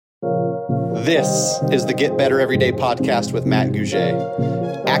This is the Get Better Everyday podcast with Matt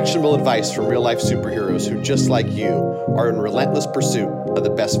Gouget. Actionable advice from real-life superheroes who, just like you, are in relentless pursuit of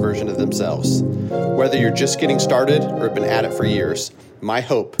the best version of themselves. Whether you're just getting started or have been at it for years, my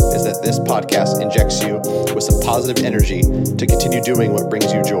hope is that this podcast injects you with some positive energy to continue doing what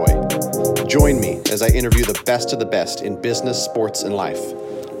brings you joy. Join me as I interview the best of the best in business, sports, and life.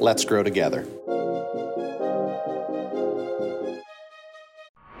 Let's grow together.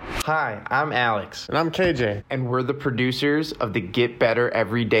 Hi, I'm Alex. And I'm KJ. And we're the producers of the Get Better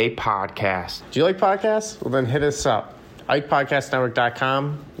Everyday podcast. Do you like podcasts? Well, then hit us up.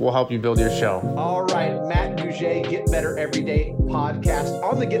 IkePodcastNetwork.com. We'll help you build your show. All right, Matt Gouget, Get Better Everyday podcast.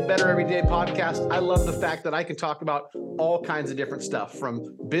 On the Get Better Everyday podcast, I love the fact that I can talk about all kinds of different stuff,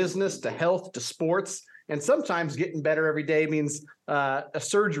 from business to health to sports. And sometimes getting better every day means a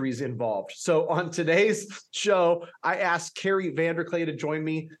surgery is involved. So on today's show, I asked Carey, Vander, Kley to join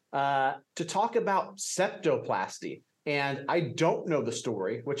me to talk about septoplasty. And I don't know the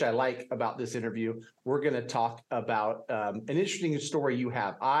story, which I like about this interview. We're going to talk about an interesting story you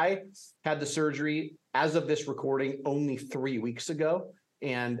have. I had the surgery, as of this recording, only 3 weeks ago,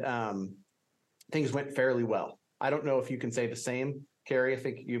 and things went fairly well. I don't know if you can say the same, Carey. I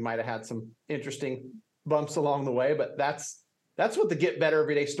think you might have had some interesting bumps along the way, but that's what the Get Better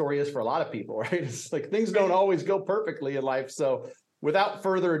Everyday story is for a lot of people, right? It's like things don't always go perfectly in life. So without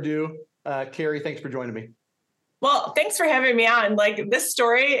further ado, Carey, thanks for joining me. Well, thanks for having me on. Like, this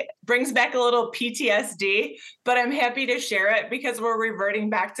story brings back a little PTSD, but I'm happy to share it because we're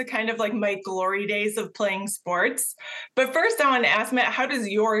reverting back to kind of like my glory days of playing sports. But first, I want to ask Matt, how does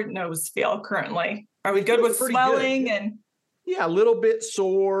your nose feel currently? Are we good with swelling? Good. Yeah, a little bit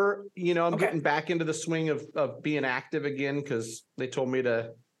sore. You know, I'm getting back into the swing of being active again because they told me to,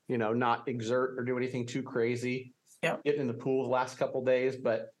 not exert or do anything too crazy. Yeah. Getting in the pool the last couple of days.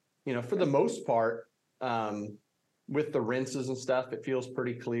 But, for the most part, with the rinses and stuff, it feels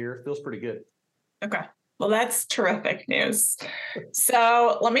pretty clear. It feels pretty good. Okay. Well, that's terrific news.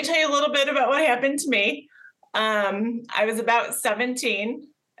 So let me tell you a little bit about what happened to me. I was about 17.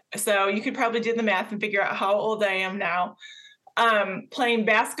 So you could probably do the math and figure out how old I am now. Playing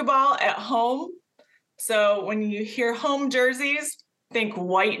basketball at home. So when you hear home jerseys, think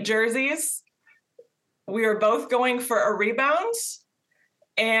white jerseys. We were both going for a rebound,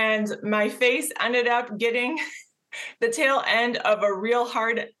 and my face ended up getting the tail end of a real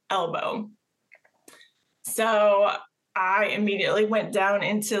hard elbow. So I immediately went down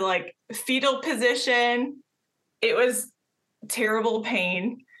into like fetal position. It was terrible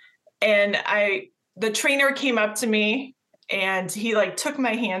pain. And the trainer came up to me and he like took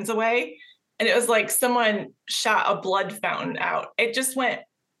my hands away, and it was like someone shot a blood fountain out. It just went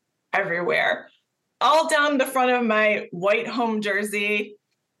everywhere, all down the front of my white home jersey.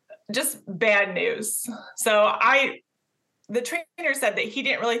 Just bad news. So the trainer said that he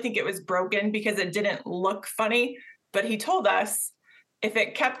didn't really think it was broken because it didn't look funny, but he told us if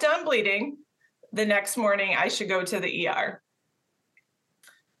it kept on bleeding, the next morning I should go to the ER.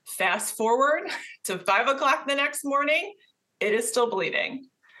 Fast forward to 5 o'clock the next morning, it is still bleeding.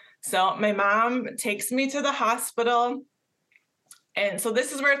 So my mom takes me to the hospital. And so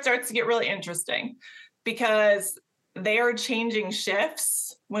this is where it starts to get really interesting because they are changing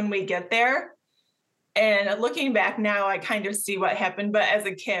shifts when we get there. And looking back now, I kind of see what happened. But as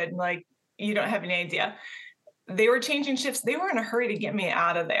a kid, like, you don't have any idea. They were changing shifts. They were in a hurry to get me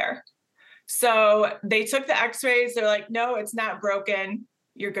out of there. So they took the x-rays. They're like, no, it's not broken.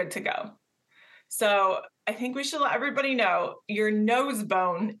 You're good to go. So I think we should let everybody know your nose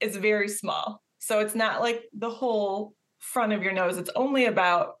bone is very small. So it's not like the whole front of your nose. It's only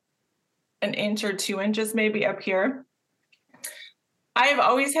about 1 inch or 2 inches maybe up here. I've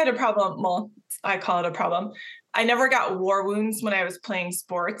always had a problem. Well, I call it a problem. I never got war wounds when I was playing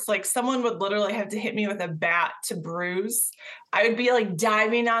sports. Like, someone would literally have to hit me with a bat to bruise. I would be like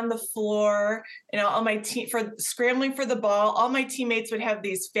diving on the floor, all my for scrambling for the ball. All my teammates would have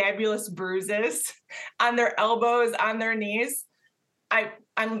these fabulous bruises on their elbows, on their knees.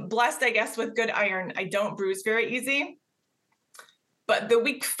 I'm blessed, I guess, with good iron. I don't bruise very easy. But the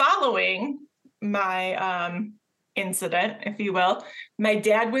week following my incident, if you will, my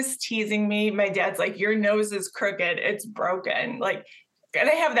dad was teasing me. My dad's like, your nose is crooked. It's broken. Like, and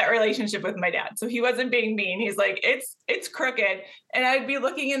I have that relationship with my dad. So he wasn't being mean. He's like, it's crooked. And I'd be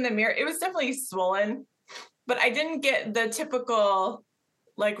looking in the mirror. It was definitely swollen, but I didn't get the typical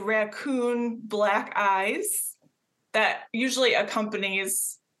like raccoon black eyes that usually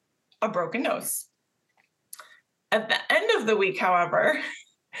accompanies a broken nose. At the end of the week, however,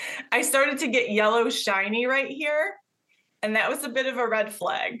 I started to get yellow shiny right here. And that was a bit of a red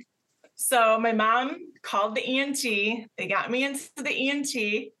flag. So my mom called the ENT. They got me into the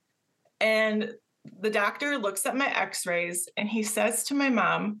ENT, and the doctor looks at my x-rays and he says to my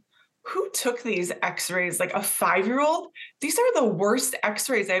mom, "Who took these x-rays? Like a 5-year-old? These are the worst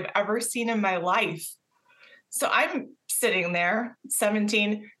x-rays I've ever seen in my life." So I'm sitting there,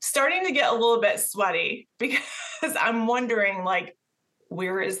 17, starting to get a little bit sweaty because I'm wondering, like,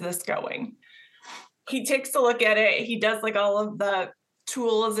 where is this going? He takes a look at it. He does like all of the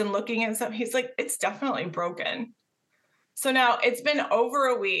tools and looking at stuff. He's like, "It's definitely broken." So now it's been over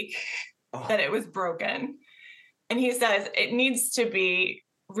a week that it was broken. And he says it needs to be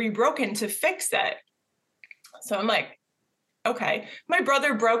rebroken to fix it. So I'm like, okay. My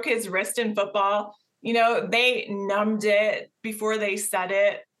brother broke his wrist in football. You know, they numbed it before they set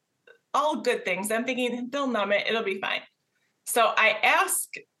it. All good things. I'm thinking they'll numb it. It'll be fine. So I ask,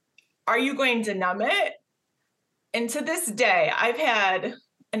 "Are you going to numb it?" And to this day, I've had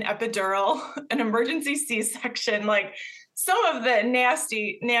an epidural, an emergency C-section, like some of the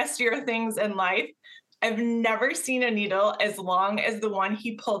nastier things in life. I've never seen a needle as long as the one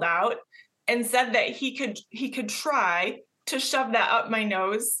he pulled out, and said that he could try to shove that up my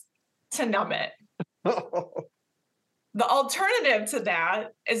nose to numb it. The alternative to that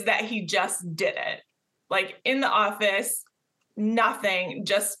is that he just did it. Like in the office, nothing,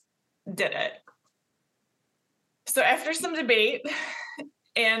 just did it. So after some debate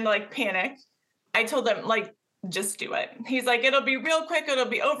and like panic, I told him, like, just do it. He's like, "It'll be real quick. It'll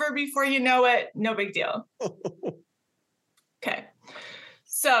be over before you know it. No big deal." Okay.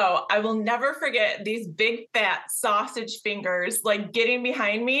 So I will never forget these big fat sausage fingers like getting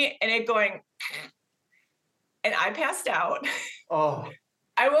behind me and it going, and I passed out. Oh,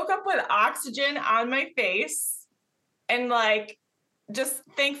 I woke up with oxygen on my face and like just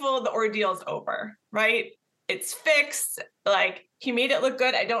thankful the ordeal's over, right? It's fixed. Like he made it look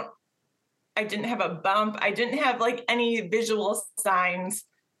good. I didn't have a bump. I didn't have like any visual signs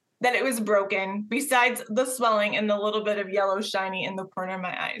that it was broken besides the swelling and the little bit of yellow shiny in the corner of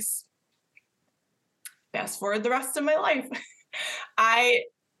my eyes. Fast forward the rest of my life. I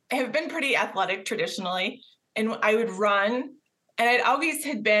have been pretty athletic traditionally, and I would run, and I'd always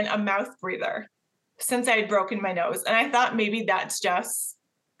had been a mouth breather since I had broken my nose. And I thought maybe that's just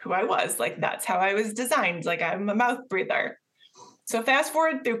who I was. Like that's how I was designed. Like I'm a mouth breather. So fast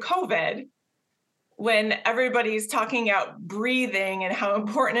forward through COVID, when everybody's talking about breathing and how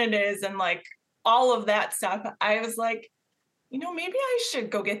important it is and like all of that stuff, I was like, you know, maybe I should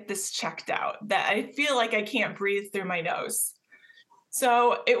go get this checked out, that I feel like I can't breathe through my nose.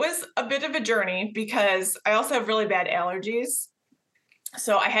 So it was a bit of a journey because I also have really bad allergies.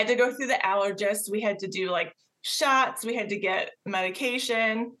 So I had to go through the allergist. We had to do like shots. We had to get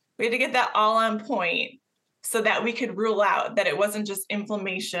medication. We had to get that all on point so that we could rule out that it wasn't just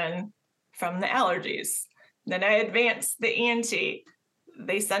inflammation from the allergies. Then I advanced the ENT.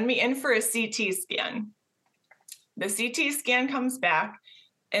 They send me in for a CT scan. The CT scan comes back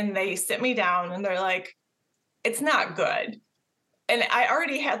and they sit me down and they're like, "It's not good." And I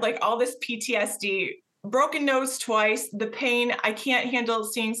already had like all this PTSD, broken nose twice, the pain. I can't handle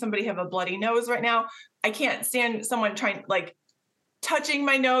seeing somebody have a bloody nose right now. I can't stand someone trying like touching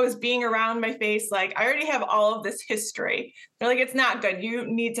my nose, being around my face. Like I already have all of this history. They're like, "It's not good. You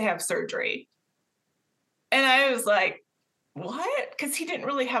need to have surgery." And I was like, what? Because he didn't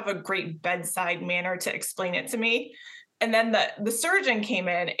really have a great bedside manner to explain it to me. And then the surgeon came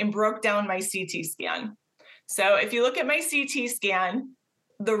in and broke down my CT scan. So if you look at my CT scan,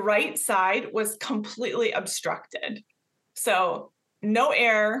 the right side was completely obstructed. So no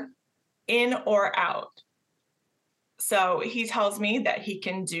air in or out. So he tells me that he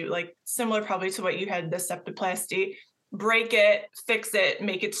can do like similar probably to what you had, the septoplasty, break it, fix it,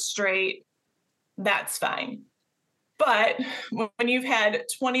 make it straight. That's fine. But when you've had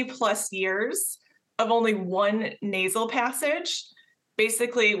 20 plus years of only one nasal passage,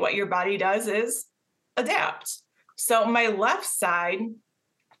 basically what your body does is adapt. So my left side,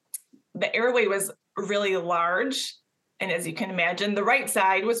 the airway was really large. And as you can imagine, the right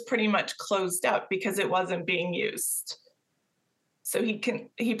side was pretty much closed up because it wasn't being used. So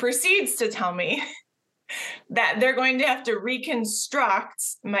he proceeds to tell me that they're going to have to reconstruct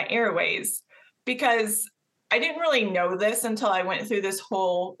my airways, because I didn't really know this until I went through this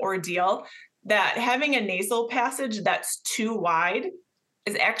whole ordeal, that having a nasal passage that's too wide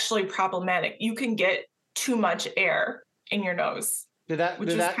is actually problematic. You can get too much air in your nose. Did that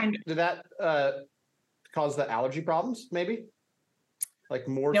cause the allergy problems? Maybe like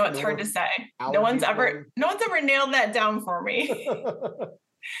more. No, it's hard to say. No one's ever nailed that down for me.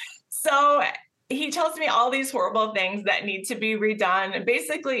 So he tells me all these horrible things that need to be redone, and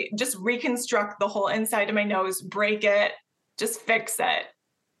basically just reconstruct the whole inside of my nose, break it, just fix it.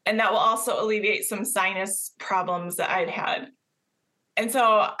 And that will also alleviate some sinus problems that I'd had. And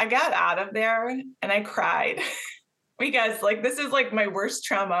so I got out of there and I cried because like, this is like my worst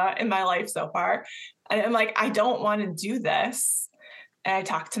trauma in my life so far. And I'm like, I don't want to do this. And I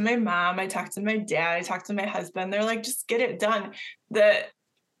talked to my mom, I talked to my dad, I talked to my husband. They're like, just get it done.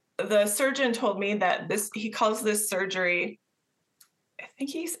 The surgeon told me that he calls this surgery, I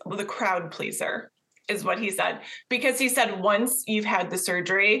think the crowd pleaser is what he said, because he said, once you've had the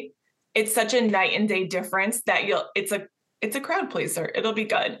surgery, it's such a night and day difference that it's a crowd pleaser. It'll be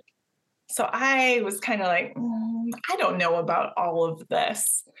good. So I was kind of like, I don't know about all of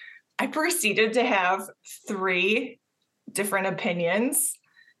this. I proceeded to have 3 different opinions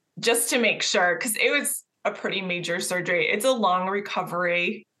just to make sure, because it was a pretty major surgery. It's a long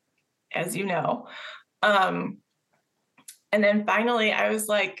recovery, as you know. And then finally I was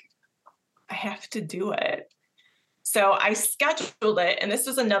like, I have to do it. So I scheduled it. And this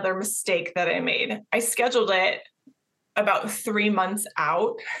was another mistake that I made. I scheduled it about 3 months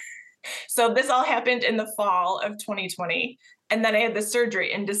out. So this all happened in the fall of 2020. And then I had the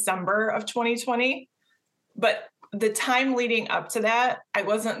surgery in December of 2020. But the time leading up to that, I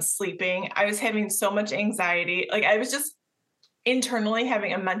wasn't sleeping. I was having so much anxiety. Like I was just internally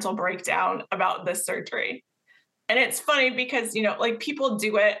having a mental breakdown about this surgery. And it's funny because, like people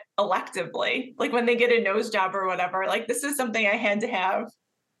do it electively, like when they get a nose job or whatever, like this is something I had to have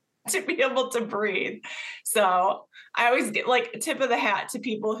to be able to breathe. So I always get like a tip of the hat to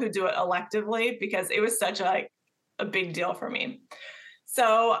people who do it electively, because it was such a big deal for me.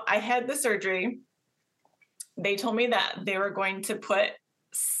 So I had the surgery. They told me that they were going to put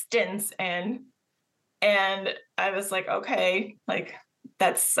stents in, and I was like, okay, like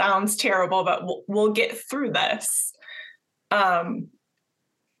that sounds terrible, but we'll get through this. Had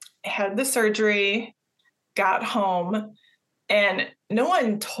the surgery, got home, and no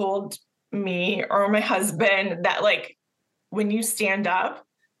one told me or my husband that like when you stand up,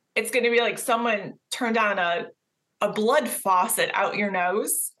 it's going to be like someone turned on a blood faucet out your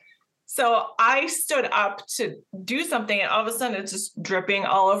nose. So I stood up to do something, and all of a sudden it's just dripping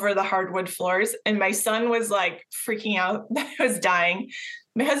all over the hardwood floors. And my son was like freaking out that I was dying.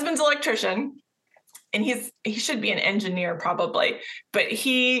 My husband's an electrician, and he should be an engineer probably, but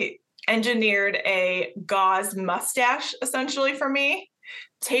he engineered a gauze mustache essentially for me,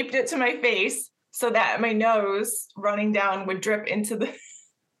 taped it to my face so that my nose running down would drip into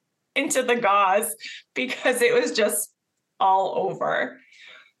the gauze, because it was just all over.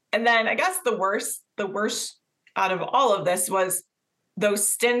 And then I guess the worst out of all of this was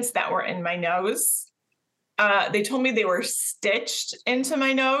those stents that were in my nose. They told me they were stitched into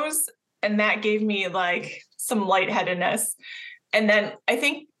my nose, and that gave me like some lightheadedness. And then I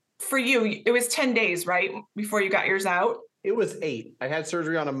think for you, it was 10 days, right? Before you got yours out? It was 8. I had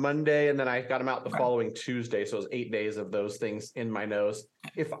surgery on a Monday, and then I got them out the following Tuesday. So it was 8 days of those things in my nose.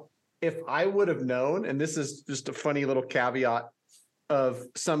 If I would have known, and this is just a funny little caveat of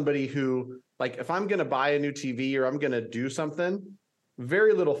somebody who, like, if I'm going to buy a new TV or I'm going to do something,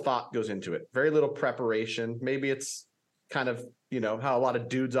 very little thought goes into it, very little preparation. Maybe it's kind of, how a lot of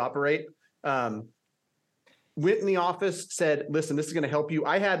dudes operate. Went in the office, said, listen, this is going to help you.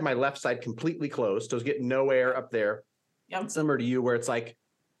 I had my left side completely closed. So I was getting no air up there. Yep. Similar to you, where it's like,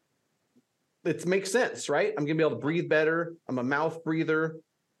 it makes sense, right? I'm going to be able to breathe better. I'm a mouth breather.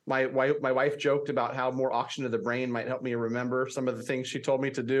 My wife joked about how more oxygen to the brain might help me remember some of the things she told me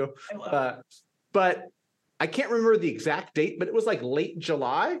to do. But I can't remember the exact date, but it was like late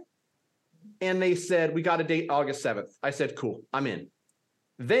July. And they said, we got a date August 7th. I said, cool, I'm in.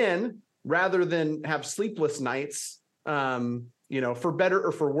 Then rather than have sleepless nights, for better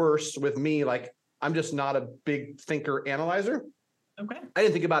or for worse with me, like I'm just not a big thinker analyzer. Okay. I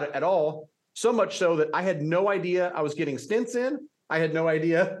didn't think about it at all. So much so that I had no idea I was getting stents in. I had no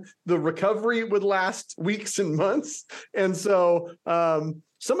idea the recovery would last weeks and months. And so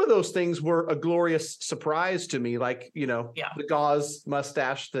some of those things were a glorious surprise to me, like, the gauze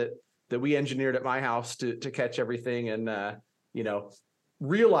mustache that we engineered at my house to catch everything. And,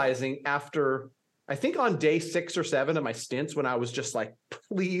 realizing after, I think on day 6 or 7 of my stints, when I was just like,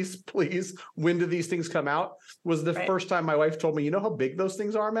 please, when do these things come out? Was the first time my wife told me, you know how big those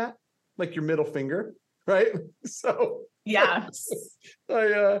things are, Matt? Like your middle finger, right? So yeah.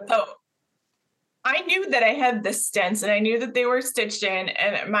 So I knew that I had the stents, and I knew that they were stitched in,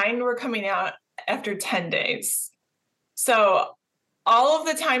 and mine were coming out after 10 days. So all of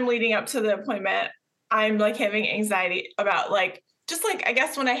the time leading up to the appointment, I'm like having anxiety about like, just like, I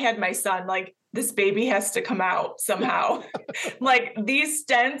guess when I had my son, like this baby has to come out somehow. Like these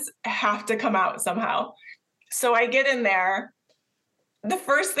stents have to come out somehow. So I get in there. The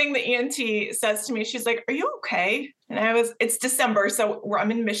first thing the ENT says to me, she's like, "Are you okay?" And it's December. So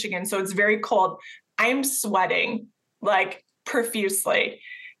I'm in Michigan. So it's very cold. I'm sweating like profusely.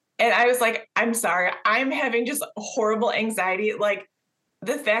 And I was like, "I'm sorry. I'm having just horrible anxiety." Like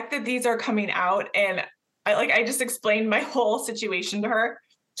the fact that these are coming out, and I just explained my whole situation to her.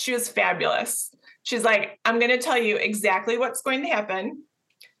 She was fabulous. She's like, "I'm going to tell you exactly what's going to happen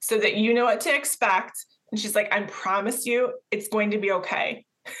so that you know what to expect." And she's like, "I promise you it's going to be okay."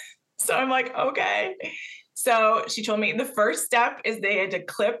 So I'm like, okay. So she told me the first step is they had to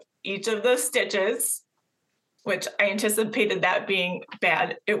clip each of the stitches, which I anticipated that being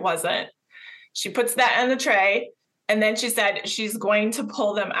bad. It wasn't. She puts that on the tray, and then she said she's going to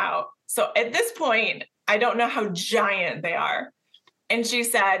pull them out. So at this point, I don't know how giant they are. And she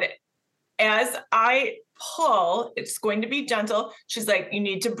said, as I pull, it's going to be gentle. She's like, "You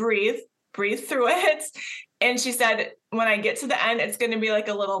need to breathe through it." And she said, when I get to the end, it's going to be like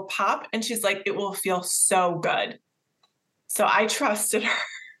a little pop. And she's like, "It will feel so good." So I trusted her.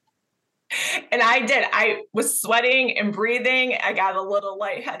 And I did. I was sweating and breathing. I got a little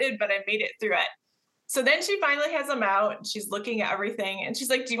lightheaded, but I made it through it. So then she finally has them out. She's looking at everything. And she's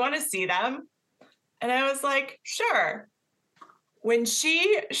like, "Do you want to see them?" And I was like, "Sure." When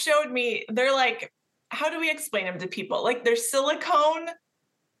she showed me, they're like, how do we explain them to people? Like they're silicone,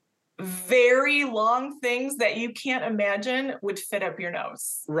 very long things that you can't imagine would fit up your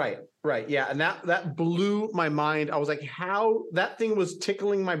nose. Right. Yeah. And that blew my mind. I was like, how that thing was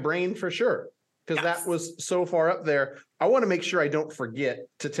tickling my brain for sure. Because Yes. that was so far up there. I want to make sure I don't forget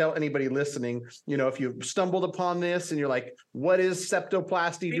to tell anybody listening, if you've stumbled upon this and you're like, what is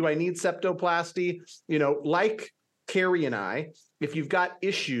septoplasty? Do I need septoplasty? Like Carey and I, if you've got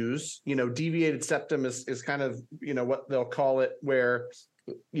issues, deviated septum is kind of, what they'll call it, where,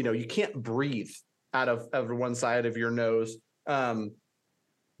 you can't breathe out of one side of your nose.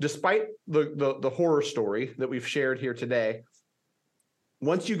 Despite the horror story that we've shared here today,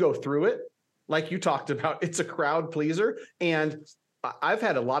 once you go through it, like you talked about, it's a crowd pleaser. And I've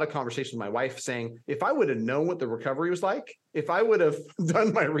had a lot of conversations with my wife saying, if I would have known what the recovery was like, if I would have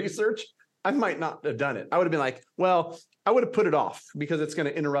done my research, I might not have done it. I would have been like, well, I would have put it off because it's going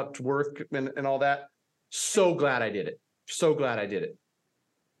to interrupt work and all that. So glad I did it. So glad I did it.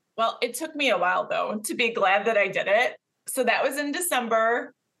 Well, it took me a while, though, to be glad that I did it. So that was in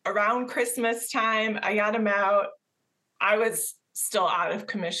December, around Christmas time. I got them out. I was still out of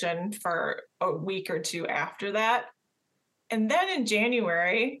commission for a week or two after that. And then in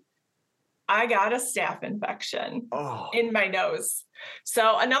January, I got a staph infection in my nose.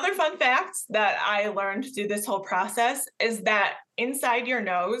 So another fun fact that I learned through this whole process is that inside your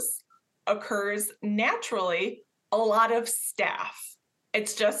nose occurs naturally a lot of staph.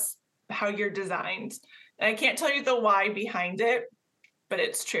 It's just how you're designed. And I can't tell you the why behind it, but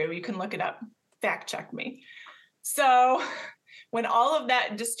it's true. You can look it up. Fact check me. So when all of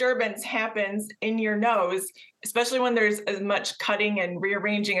that disturbance happens in your nose, especially when there's as much cutting and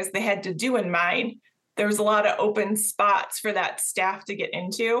rearranging as they had to do in mine, there was a lot of open spots for that staph to get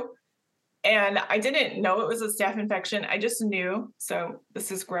into. And I didn't know it was a staph infection. I just knew. So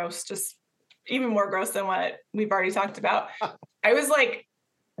this is gross, just even more gross than what we've already talked about. I was like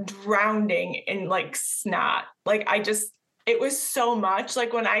drowning in like snot. Like it was so much.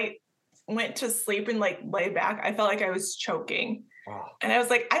 Like when I went to sleep and like lay back, I felt like I was choking. And I was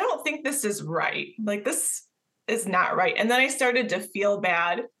like, I don't think this is right. Like this is not right. And then I started to feel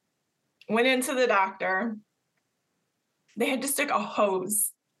bad. Went into the doctor. They had to stick a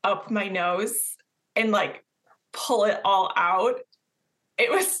hose up my nose and like pull it all out.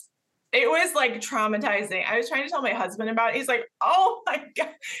 It was like traumatizing. I was trying to tell my husband about it. He's like, oh my God.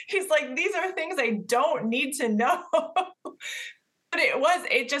 He's like, these are things I don't need to know. But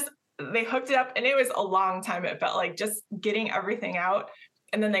they hooked it up and it was a long time. It felt like just getting everything out.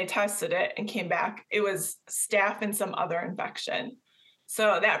 And then they tested it and came back. It was staph and some other infection.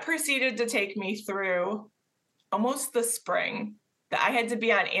 So that proceeded to take me through almost the spring that I had to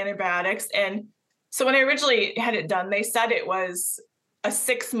be on antibiotics. And so when I originally had it done, they said it was a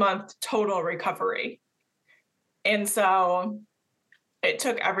 6-month total recovery. And so it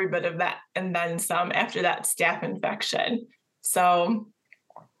took every bit of that and then some after that staph infection. So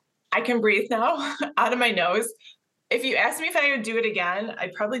I can breathe now out of my nose. If you asked me if I would do it again,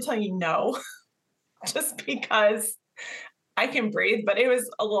 I'd probably tell you no, just because I can breathe, but it was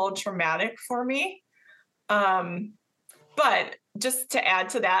a little traumatic for me. But just to add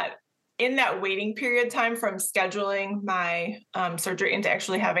to that, in that waiting period time from scheduling my surgery into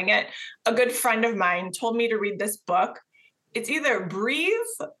actually having it, a good friend of mine told me to read this book. It's either Breathe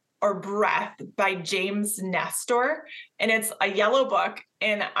or Breath by James Nestor. And it's a yellow book.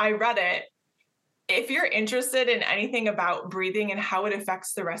 And I read it. If you're interested in anything about breathing and how it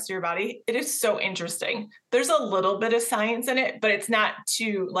affects the rest of your body, it is so interesting. There's a little bit of science in it, but it's not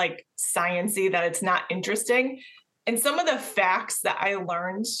too like science-y that it's not interesting. And some of the facts that I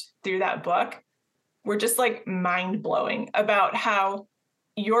learned through that book were just like mind-blowing about how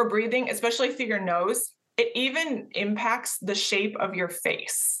your breathing, especially through your nose, it even impacts the shape of your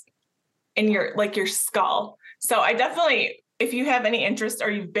face and your skull. So I definitely, if you have any interest or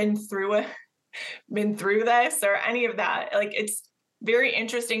you've been through this or any of that, like it's very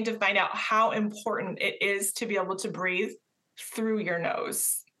interesting to find out how important it is to be able to breathe through your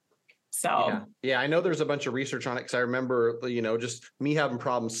nose. So yeah, I know there's a bunch of research on it because I remember, just me having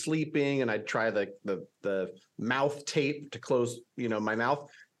problems sleeping, and I'd try the mouth tape to close, my mouth.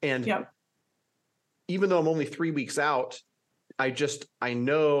 And even though I'm only 3 weeks out, I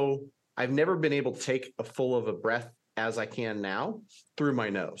know I've never been able to take as full of a breath as I can now through my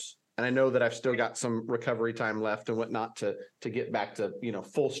nose. And I know that I've still got some recovery time left and whatnot to get back to,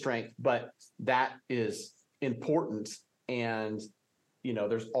 full strength, but that is important. And,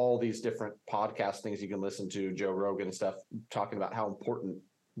 there's all these different podcast things you can listen to, Joe Rogan and stuff, talking about how important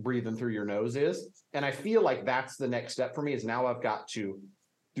breathing through your nose is. And I feel like that's the next step for me, is now I've got to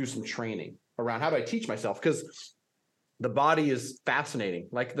do some training around how do I teach myself? Because the body is fascinating.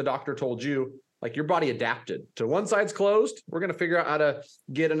 Like the doctor told you, like your body adapted to one side's closed. We're going to figure out how to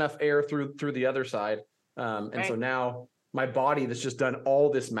get enough air through the other side. And so now my body that's just done all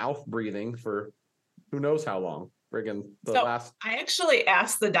this mouth breathing for who knows how long. I actually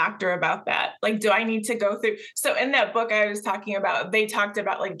asked the doctor about that. Like, do I need to go through? So in that book I was talking about, they talked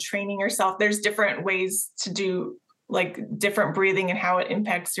about like training yourself. There's different ways to do like different breathing and how it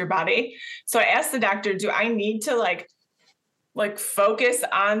impacts your body. So I asked the doctor, do I need to like focus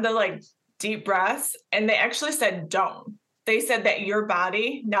on the like deep breaths? And they actually said, don't. They said that your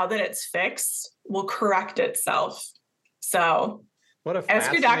body, now that it's fixed, will correct itself. So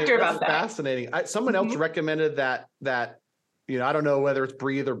ask your doctor about that. Fascinating. Someone else recommended that, I don't know whether it's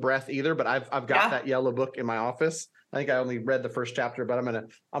Breathe or Breath either, but I've got that yellow book in my office. I think I only read the first chapter, but I'm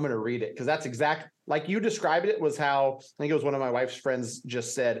going to read it. Cause that's exact, like you described it, was how, I think it was one of my wife's friends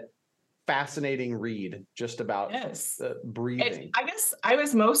just said, fascinating read just about breathing. I guess I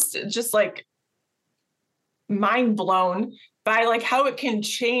was most just like mind blown by like how it can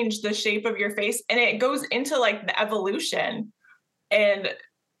change the shape of your face. And it goes into like the evolution. And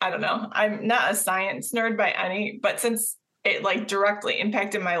I don't know, I'm not a science nerd by any, but since it like directly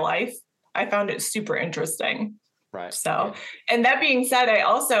impacted my life, I found it super interesting. Right. So, and that being said,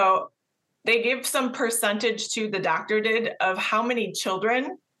 they give some percentage to, the doctor did, of how many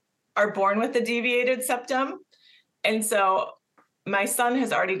children are born with a deviated septum. And so my son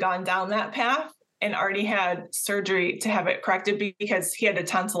has already gone down that path and already had surgery to have it corrected because he had a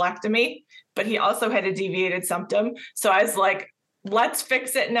tonsillectomy, but he also had a deviated septum. So I was like, let's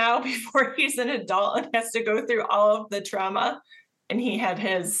fix it now before he's an adult and has to go through all of the trauma. And he had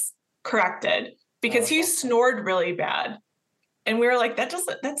his corrected because he snored really bad. And we were like,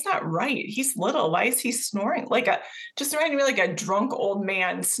 that's not right. He's little. Why is he snoring? Just reminding me like a drunk old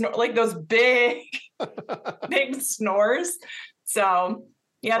man, like those big, big snores. So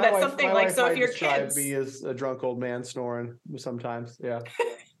yeah, that's something like, so if your kids. Me as a drunk old man snoring sometimes. Yeah.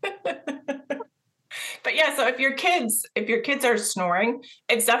 But yeah, so if your kids are snoring,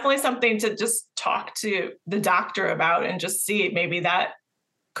 it's definitely something to just talk to the doctor about and just see maybe that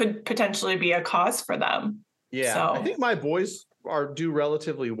could potentially be a cause for them. Yeah. So I think my boys do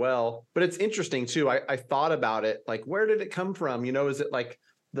relatively well, but it's interesting too. I thought about it, like, where did it come from? Is it like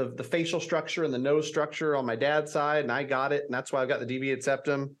the facial structure and the nose structure on my dad's side, and I got it, and that's why I've got the deviated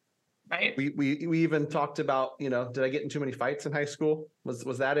septum. Right. We even talked about, did I get in too many fights in high school?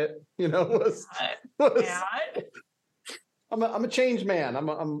 Was that it? I'm a changed man.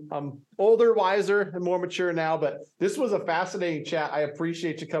 I'm older, wiser, and more mature now, but this was a fascinating chat. I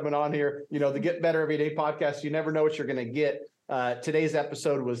appreciate you coming on here. The Get Better Every Day podcast. You never know what you're going to get. Today's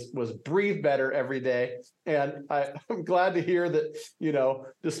episode was Breathe Better Every Day. And I'm glad to hear that,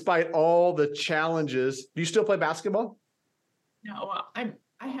 despite all the challenges, do you still play basketball? No,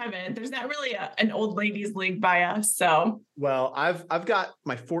 I haven't. There's not really an old ladies league by us. So, well, I've got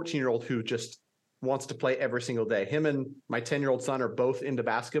my 14-year-old who just wants to play every single day. Him and my 10-year-old son are both into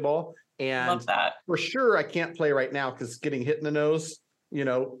basketball. And love that. For sure, I can't play right now because getting hit in the nose, it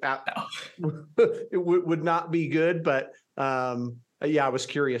would not be good. But I was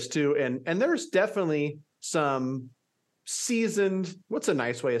curious too. And there's definitely some seasoned, what's a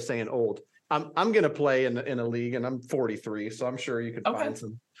nice way of saying old? I'm going to play in a league, and I'm 43. So I'm sure you could find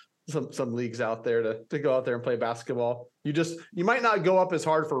some leagues out there to go out there and play basketball. You might not go up as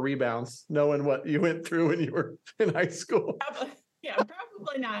hard for rebounds, knowing what you went through when you were in high school.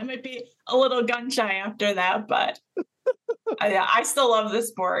 Probably not. I might be a little gun shy after that, but I still love the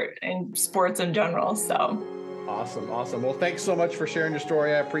sport and sports in general. So awesome. Well, thanks so much for sharing your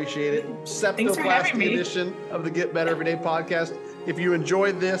story. I appreciate it. Septoplasty edition of the Get Better Everyday podcast. If you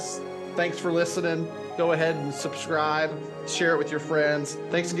enjoyed this, thanks for listening. Go ahead and subscribe, share it with your friends.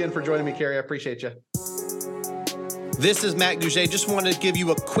 Thanks again for joining me, Carey. I appreciate you. This is Matt Gouget. Just wanted to give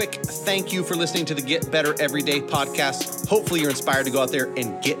you a quick thank you for listening to the Get Better Everyday podcast. Hopefully you're inspired to go out there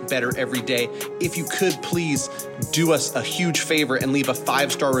and get better every day. If you could, please do us a huge favor and leave a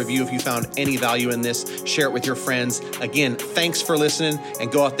 5-star review if you found any value in this. Share it with your friends. Again, thanks for listening,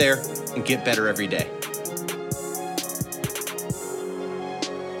 and go out there and get better every day.